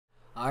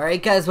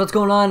Alright guys, what's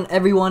going on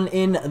everyone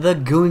in the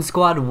Goon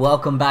Squad?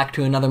 Welcome back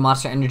to another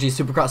Monster Energy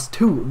Supercross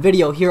 2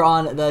 video here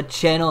on the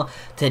channel.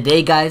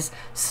 Today guys,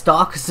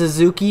 stock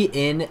Suzuki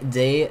in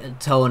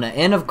Daytona.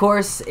 And of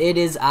course, it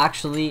is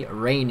actually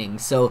raining.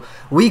 So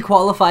we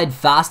qualified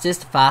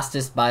fastest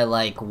by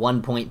like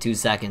 1.2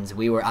 seconds.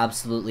 We were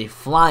absolutely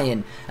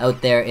flying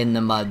out there in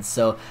the mud.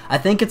 So I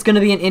think it's going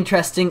to be an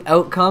interesting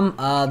outcome.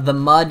 The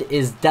mud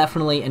is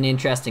definitely an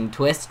interesting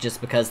twist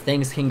just because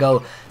things can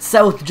go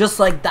south just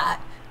like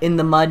that. In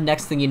the mud,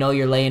 next thing you know,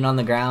 you're laying on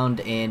the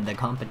ground and the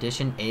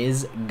competition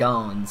is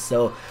gone.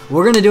 So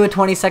we're gonna do a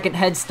 20-second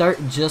head start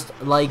just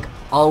like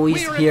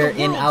always here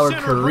in our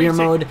career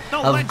mode.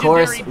 Of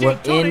course, we're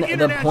in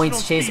the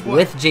points chase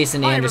with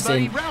Jason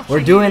Anderson.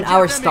 We're doing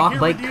our stock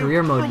bike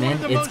career mode, man.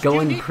 It's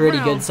going pretty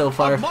good so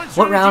far.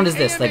 What round is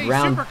this? Like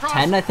round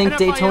 10, I think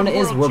Daytona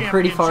is. We're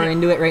pretty far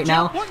into it right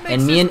now,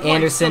 and me and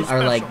Anderson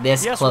are like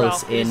this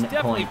close in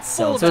points.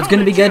 So it's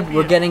gonna be good.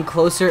 We're getting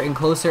closer and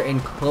closer and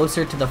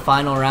closer to the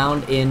final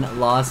round in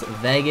Las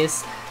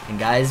Vegas, and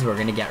guys, we're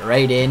gonna get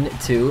right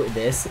into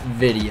this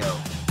video.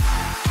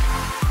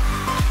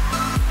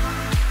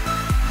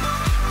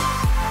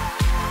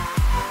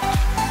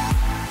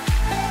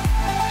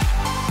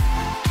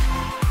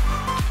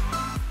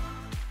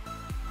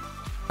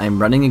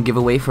 I'm running a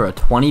giveaway for a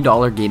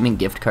 $20 gaming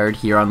gift card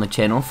here on the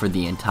channel for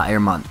the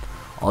entire month.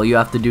 All you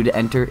have to do to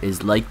enter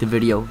is like the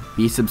video,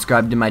 be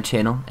subscribed to my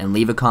channel, and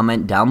leave a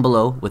comment down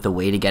below with a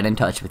way to get in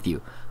touch with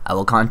you. I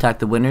will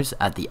contact the winners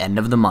at the end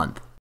of the month.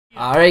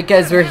 Alright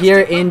guys, we're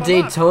here in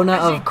Daytona,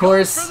 of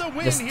course,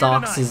 the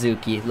stock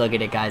Suzuki. Look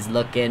at it guys,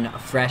 looking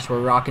fresh. We're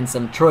rocking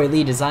some Troy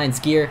Lee Designs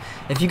gear.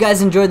 If you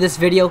guys enjoyed this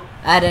video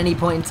at any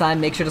point in time,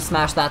 make sure to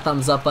smash that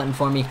thumbs up button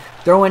for me.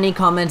 Throw any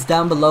comments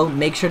down below.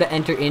 Make sure to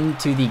enter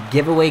into the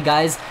giveaway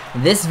guys.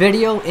 This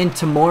video and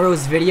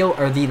tomorrow's video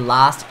are the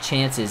last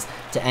chances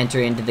to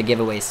enter into the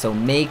giveaway, so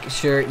make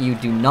sure you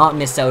do not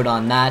miss out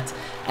on that.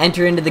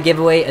 Enter into the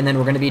giveaway, and then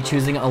we're going to be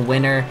choosing a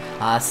winner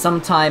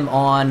sometime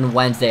on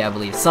Wednesday, I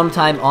believe,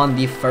 sometime on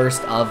the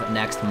 1st of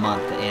next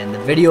month, and the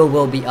video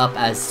will be up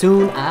as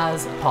soon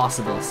as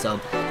possible. So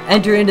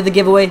enter into the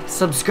giveaway,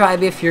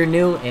 subscribe if you're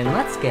new, and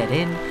let's get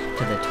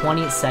into the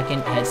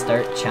 20-second head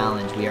start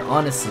challenge. We are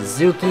on a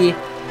Suzuki.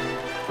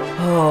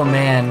 Oh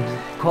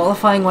man,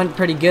 qualifying went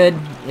pretty good.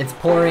 It's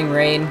pouring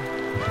rain.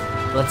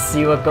 Let's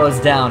see what goes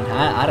down.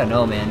 I don't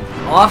know, man.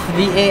 Off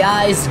the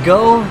AIs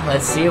go.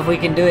 Let's see if we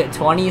can do it.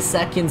 20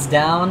 seconds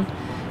down.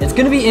 It's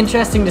going to be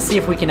interesting to see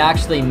if we can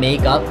actually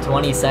make up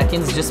 20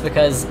 seconds, just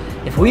because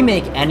if we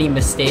make any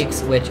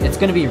mistakes, which it's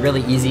going to be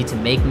really easy to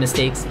make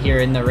mistakes here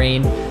in the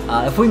rain,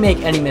 if we make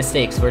any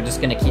mistakes, we're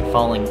just going to keep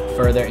falling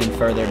further and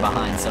further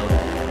behind. So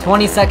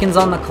 20 seconds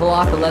on the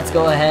clock. Let's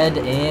go ahead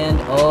and,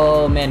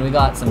 oh man, we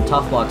got some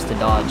tough blocks to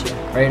dodge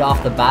right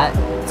off the bat.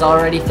 It's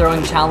already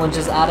throwing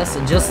challenges at us,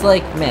 just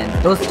like,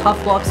 man, those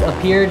tough blocks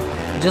appeared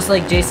just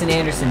like Jason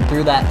Anderson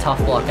threw that tough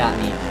block at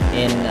me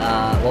in,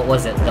 what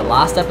was it, the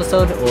last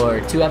episode or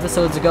 2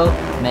 episodes ago?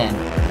 Man,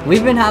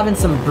 we've been having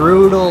some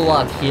brutal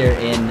luck here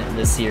in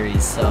the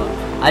series, so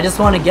I just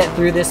want to get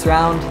through this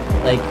round,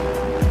 like,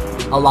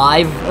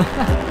 alive.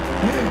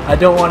 I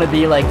don't want to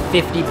be like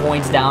 50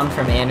 points down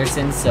from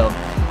Anderson, so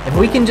if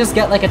we can just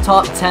get like a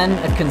top 10,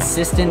 a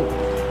consistent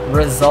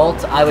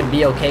result, I would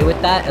be okay with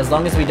that, as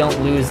long as we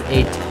don't lose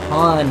a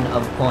ton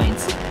of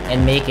points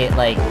and make it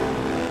like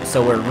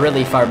so we're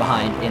really far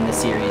behind in the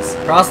series.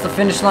 Cross the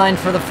finish line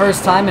for the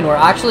first time, and we're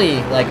actually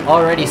like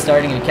already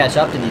starting to catch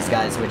up to these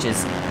guys, which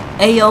is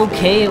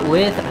a-okay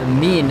with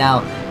me. Now,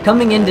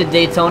 coming into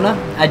Daytona,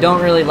 I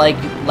don't really like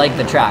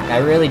the track. I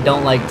really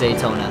don't like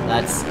Daytona.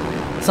 That's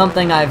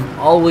something I've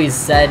always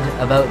said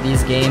about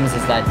these games,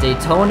 is that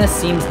Daytona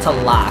seems to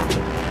lack.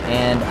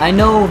 And I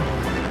know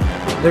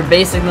they're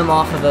basing them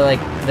off of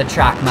the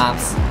track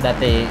maps that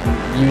they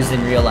use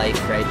in real life,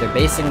 right? They're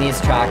basing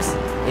these tracks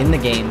in the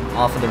game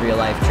off of the real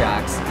life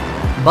tracks,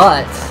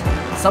 but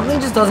something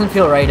just doesn't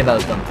feel right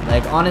about them.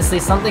 Like, honestly,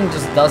 something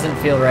just doesn't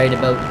feel right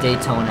about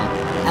Daytona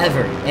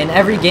ever. In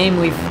every game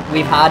we've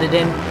had it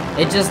in,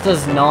 it just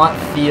does not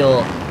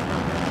feel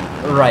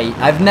right.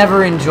 I've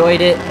never enjoyed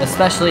it,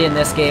 especially in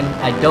this game.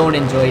 I don't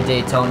enjoy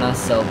Daytona,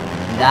 so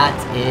that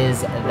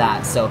is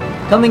that. So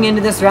coming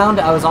into this round,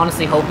 I was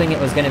honestly hoping it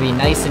was going to be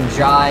nice and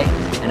dry,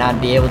 and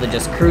I'd be able to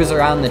just cruise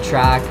around the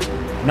track,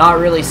 not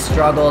really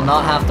struggle,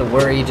 not have to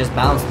worry, just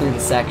bounce through the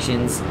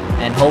sections,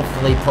 and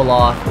hopefully pull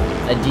off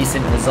a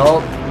decent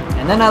result.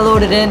 And then I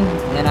loaded in,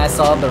 and I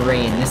saw the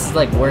rain. This is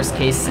like worst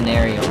case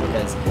scenario,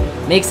 because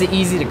it makes it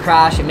easy to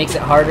crash, it makes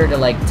it harder to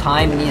like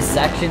time these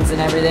sections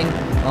and everything.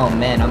 Oh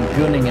man, I'm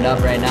gooning it up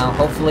right now.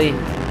 Hopefully,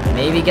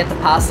 maybe get the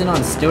pass in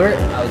on Stewart.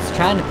 I was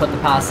trying to put the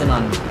pass in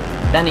on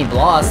Benny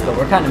Bloss, but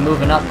we're kind of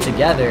moving up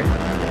together.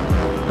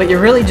 But you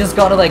really just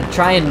gotta like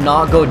try and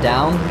not go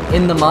down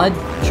in the mud,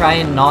 try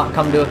and not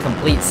come to a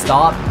complete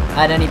stop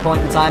at any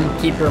point in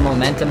time, keep your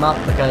momentum up,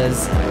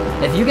 because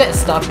if you get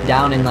stuck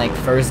down in like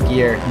first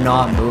gear,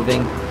 not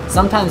moving,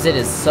 sometimes it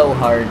is so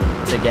hard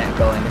to get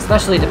going,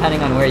 especially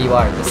depending on where you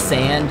are. The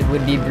sand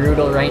would be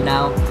brutal right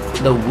now,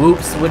 the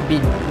whoops would be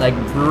like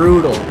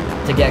brutal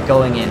to get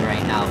going in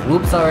right now.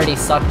 Whoops already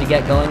sucked to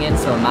get going in,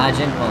 so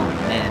imagine, oh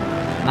man.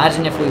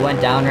 Imagine if we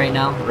went down right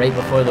now, right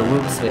before the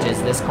whoops, which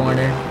is this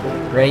corner,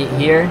 right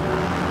here.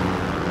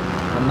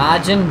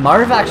 Imagine,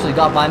 Marv actually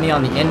got by me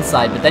on the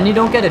inside, but then you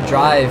don't get a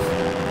drive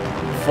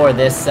for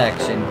this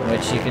section,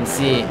 which you can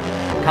see.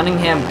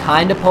 Cunningham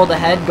kind of pulled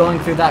ahead going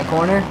through that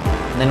corner,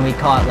 and then we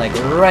caught like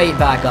right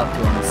back up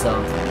to him,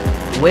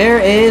 so. Where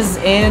is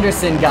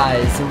Anderson,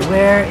 guys?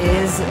 Where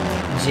is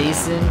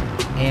Jason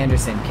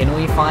Anderson? Can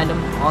we find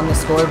him on the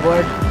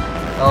scoreboard?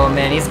 Oh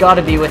man, he's got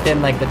to be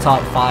within like the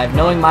top 5.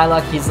 Knowing my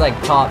luck, he's like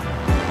top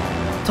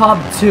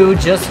 2,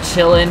 just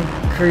chilling,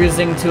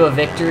 cruising to a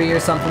victory or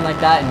something like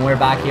that, and we're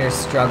back here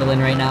struggling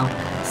right now.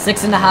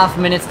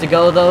 6.5 minutes to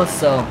go though,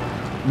 so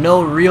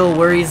no real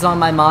worries on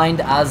my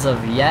mind as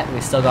of yet. We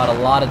still got a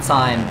lot of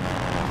time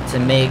to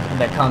make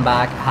the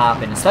comeback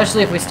happen,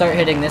 especially if we start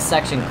hitting this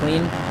section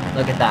clean.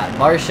 Look at that.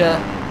 Barsha,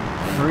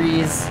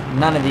 Freeze,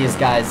 none of these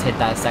guys hit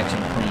that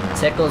section clean.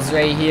 Tickle's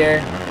right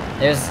here.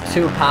 There's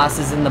 2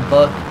 passes in the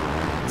book.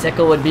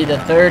 Tickle would be the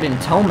 3rd, and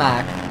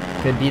Tomac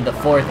could be the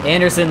 4th.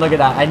 Anderson, look at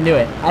that. I knew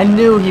it. I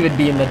knew he would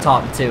be in the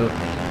top 2.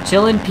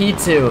 Chillin'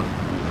 P2.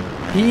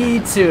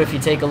 P2, if you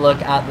take a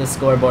look at the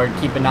scoreboard,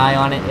 keep an eye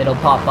on it. It'll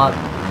pop up.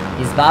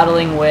 He's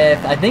battling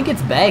with, I think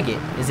it's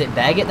Baggett. Is it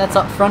Baggett that's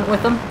up front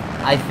with him?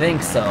 I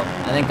think so.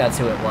 I think that's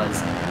who it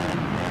was.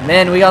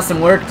 Man, we got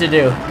some work to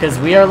do, because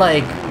we are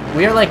like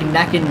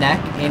neck and neck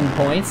in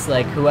points.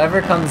 Like,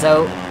 whoever comes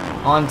out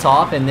on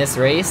top in this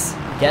race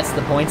gets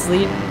the points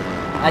lead.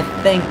 I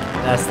think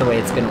that's the way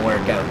it's going to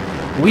work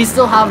out. We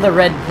still have the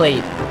red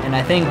plate, and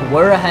I think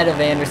we're ahead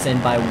of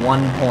Anderson by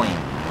 1 point,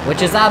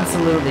 which is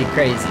absolutely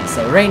crazy.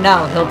 So right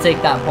now, he'll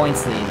take that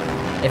points lead.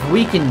 If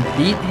we can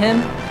beat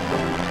him,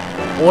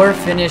 or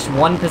finish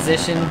 1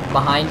 position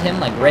behind him,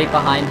 like right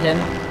behind him,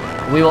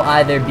 we will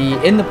either be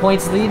in the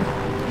points lead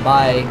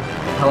by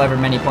however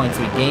many points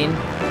we gain,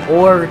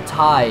 or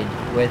tied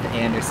with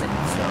Anderson.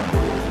 So,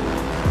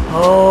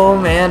 oh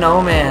man,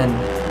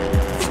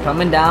 it's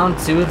coming down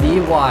to the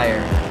wire.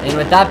 And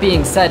with that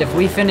being said, if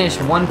we finish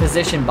 1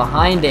 position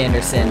behind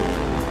Anderson,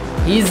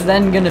 he's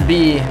then gonna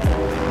be,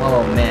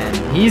 oh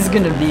man, he's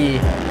gonna be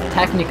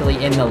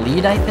technically in the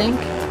lead, I think.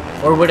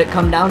 Or would it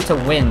come down to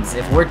wins?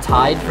 If we're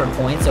tied for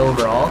points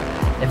overall,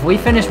 if we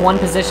finish 1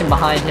 position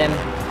behind him,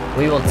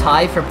 we will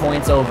tie for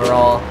points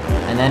overall,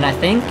 and then I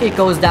think it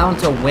goes down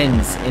to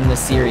wins in the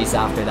series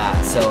after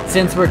that. So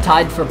since we're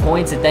tied for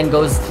points, it then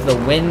goes to the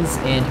wins,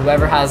 and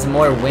whoever has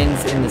more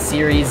wins in the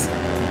series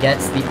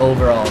gets the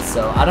overall.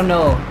 So I don't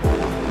know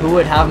who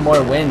would have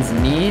more wins,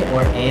 me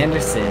or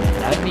Anderson.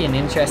 That would be an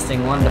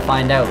interesting one to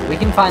find out. We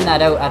can find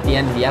that out at the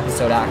end of the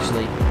episode,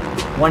 actually,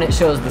 when it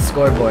shows the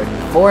scoreboard.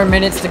 4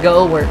 minutes to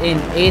go. We're in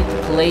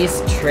 8th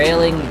place,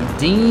 trailing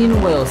Dean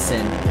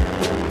Wilson,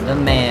 the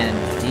man.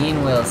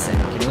 Dean Wilson.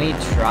 Can we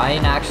try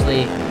and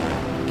actually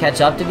catch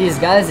up to these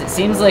guys? It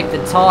seems like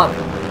the top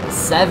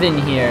 7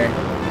 here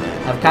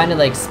have kind of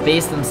like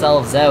spaced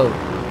themselves out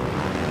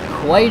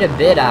quite a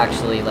bit,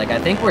 actually. Like, I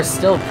think we're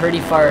still pretty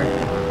far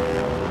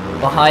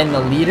behind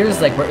the leaders.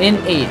 Like, we're in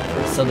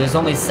 8th, so there's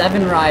only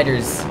 7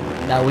 riders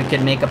that we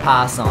could make a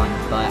pass on,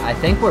 but I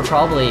think we're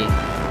probably,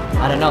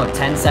 I don't know,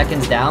 10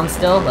 seconds down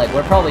still. Like,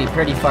 we're probably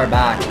pretty far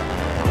back,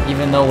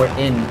 even though we're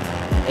in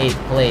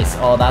 8th place.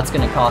 Oh, that's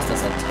gonna cost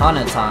us a ton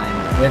of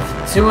time. With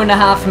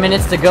 2.5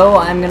 minutes to go,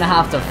 I'm gonna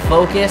have to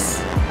focus,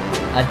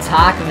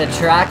 attack the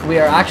track. We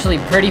are actually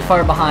pretty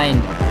far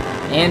behind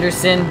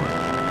Anderson.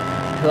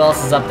 Who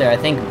else is up there? I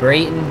think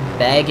Brayton,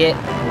 Baggett,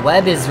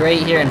 Webb is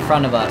right here in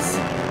front of us.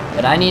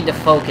 But I need to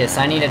focus.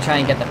 I need to try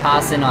and get the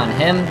pass in on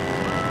him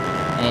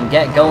and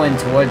get going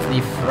towards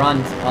the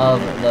front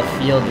of the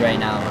field right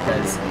now,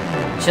 because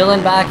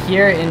chilling back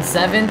here in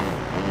 7th,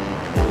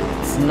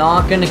 it's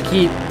not gonna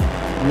keep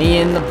me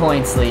in the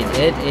points lead.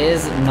 It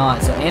is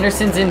not. So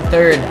Anderson's in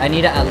 3rd. I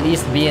need to at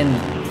least be in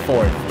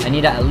 4th. I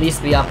need to at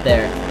least be up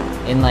there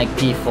in like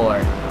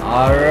P4.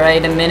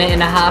 Alright, 1.5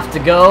 minutes to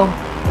go.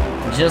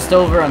 Just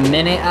over a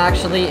minute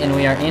actually, and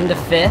we are into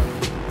 5th.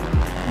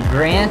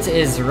 Grant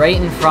is right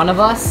in front of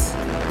us.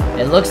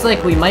 It looks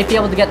like we might be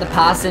able to get the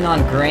pass in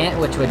on Grant,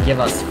 which would give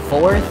us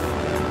 4th.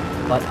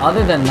 But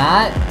other than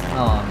that,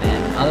 oh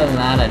man, other than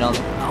that, I don't.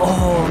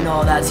 Oh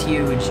no, that's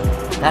huge.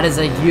 That is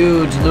a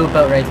huge loop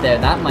out right there.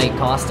 That might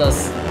cost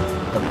us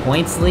the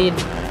points lead.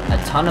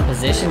 A ton of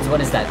positions. What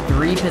is that?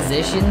 3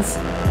 positions?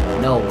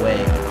 No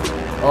way.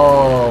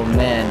 Oh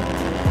man.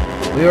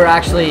 We were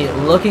actually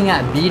looking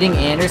at beating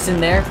Anderson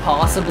there,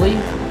 possibly.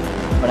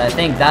 But I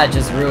think that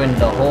just ruined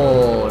the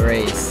whole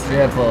race.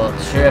 Triple,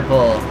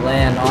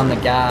 land on the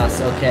gas.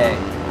 Okay.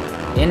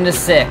 Into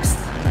 6th.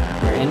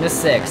 We're into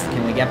 6th.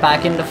 Can we get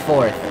back into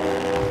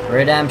 4th?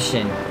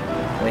 Redemption.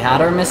 We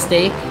had our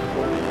mistake.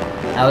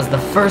 That was the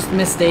first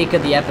mistake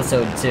of the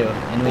episode too.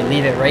 And we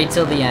leave it right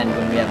till the end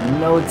when we have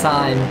no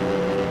time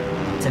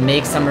to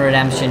make some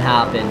redemption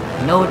happen.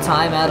 No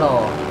time at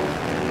all.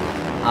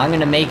 I'm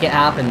gonna make it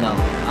happen though.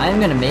 I'm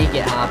gonna make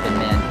it happen,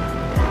 man.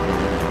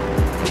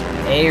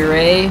 Hey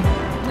Ray,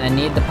 I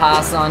need the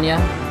pass on ya.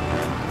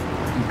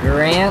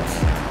 Grant.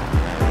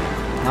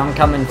 I'm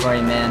coming for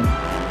you, man.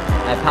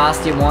 I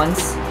passed you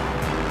once.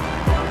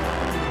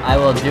 I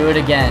will do it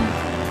again.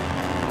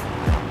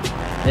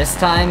 This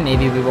time,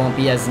 maybe we won't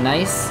be as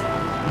nice.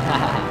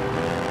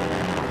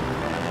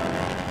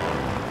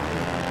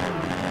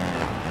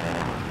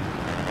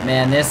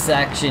 Man, this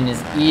section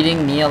is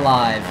eating me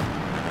alive.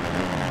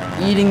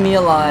 Eating me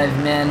alive,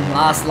 man.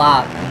 Last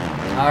lap.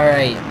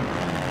 Alright.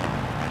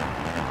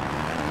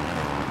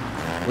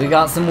 We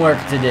got some work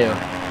to do.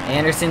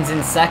 Anderson's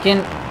in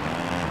second.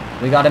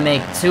 We gotta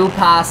make 2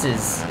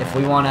 passes if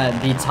we want to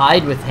be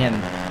tied with him,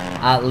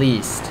 at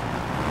least.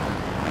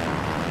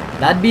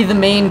 That'd be the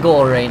main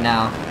goal right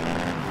now.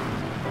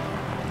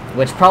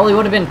 Which probably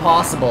would have been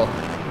possible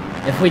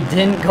if we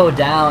didn't go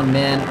down,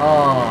 man.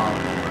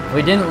 Oh, if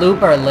we didn't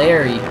loop our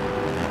Larry.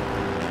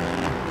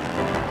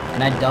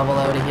 Can I double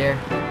out of here?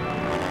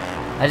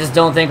 I just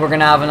don't think we're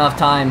gonna have enough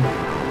time.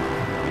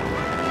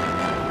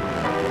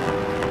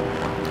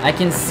 I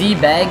can see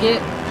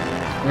Baggett,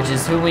 which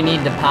is who we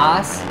need to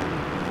pass.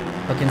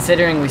 But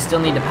considering we still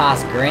need to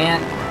pass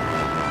Grant,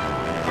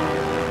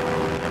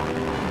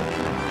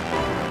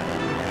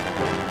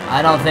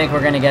 I don't think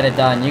we're gonna get it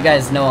done. You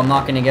guys know I'm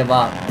not gonna give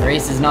up. The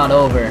race is not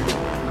over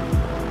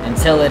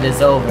until it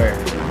is over.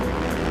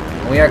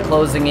 We are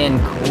closing in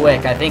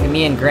quick. I think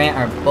me and Grant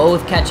are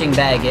both catching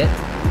Baggett.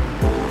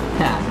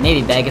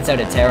 Maybe Baggett's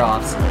out of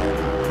tear-offs.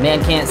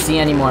 Man can't see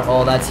anymore.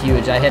 Oh, that's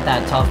huge. I hit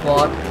that tough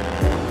block.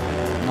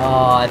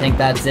 Oh, I think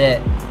that's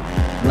it.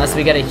 Unless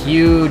we get a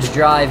huge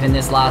drive in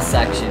this last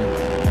section.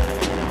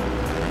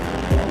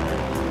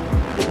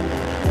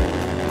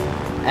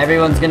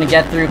 Everyone's gonna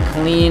get through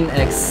clean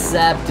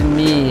except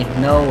me.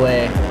 No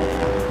way.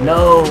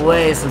 No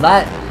way. So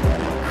that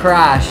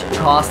crash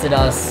costed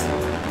us,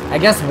 I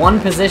guess, 1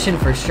 position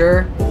for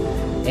sure.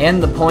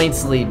 And the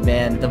points lead,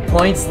 man. The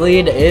points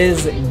lead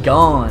is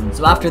gone.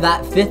 So after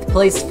that 5th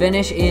place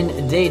finish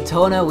in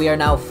Daytona, we are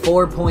now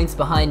 4 points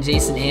behind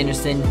Jason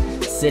Anderson,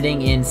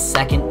 sitting in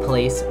 2nd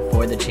place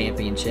for the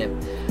championship.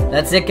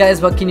 That's it,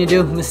 guys. What can you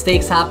do?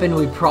 Mistakes happen.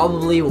 We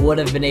probably would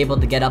have been able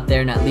to get up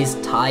there and at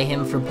least tie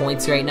him for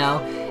points right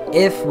now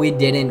if we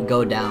didn't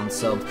go down.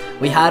 So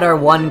we had our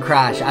 1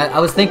 crash. I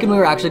was thinking we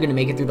were actually going to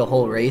make it through the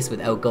whole race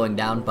without going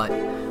down, but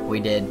we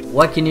did.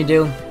 What can you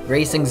do?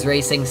 Racing's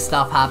racing.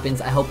 Stuff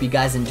happens. I hope you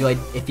guys enjoyed.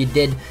 If you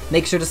did,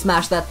 make sure to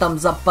smash that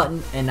thumbs up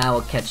button, and I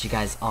will catch you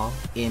guys all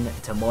in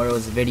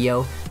tomorrow's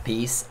video.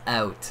 Peace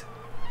out.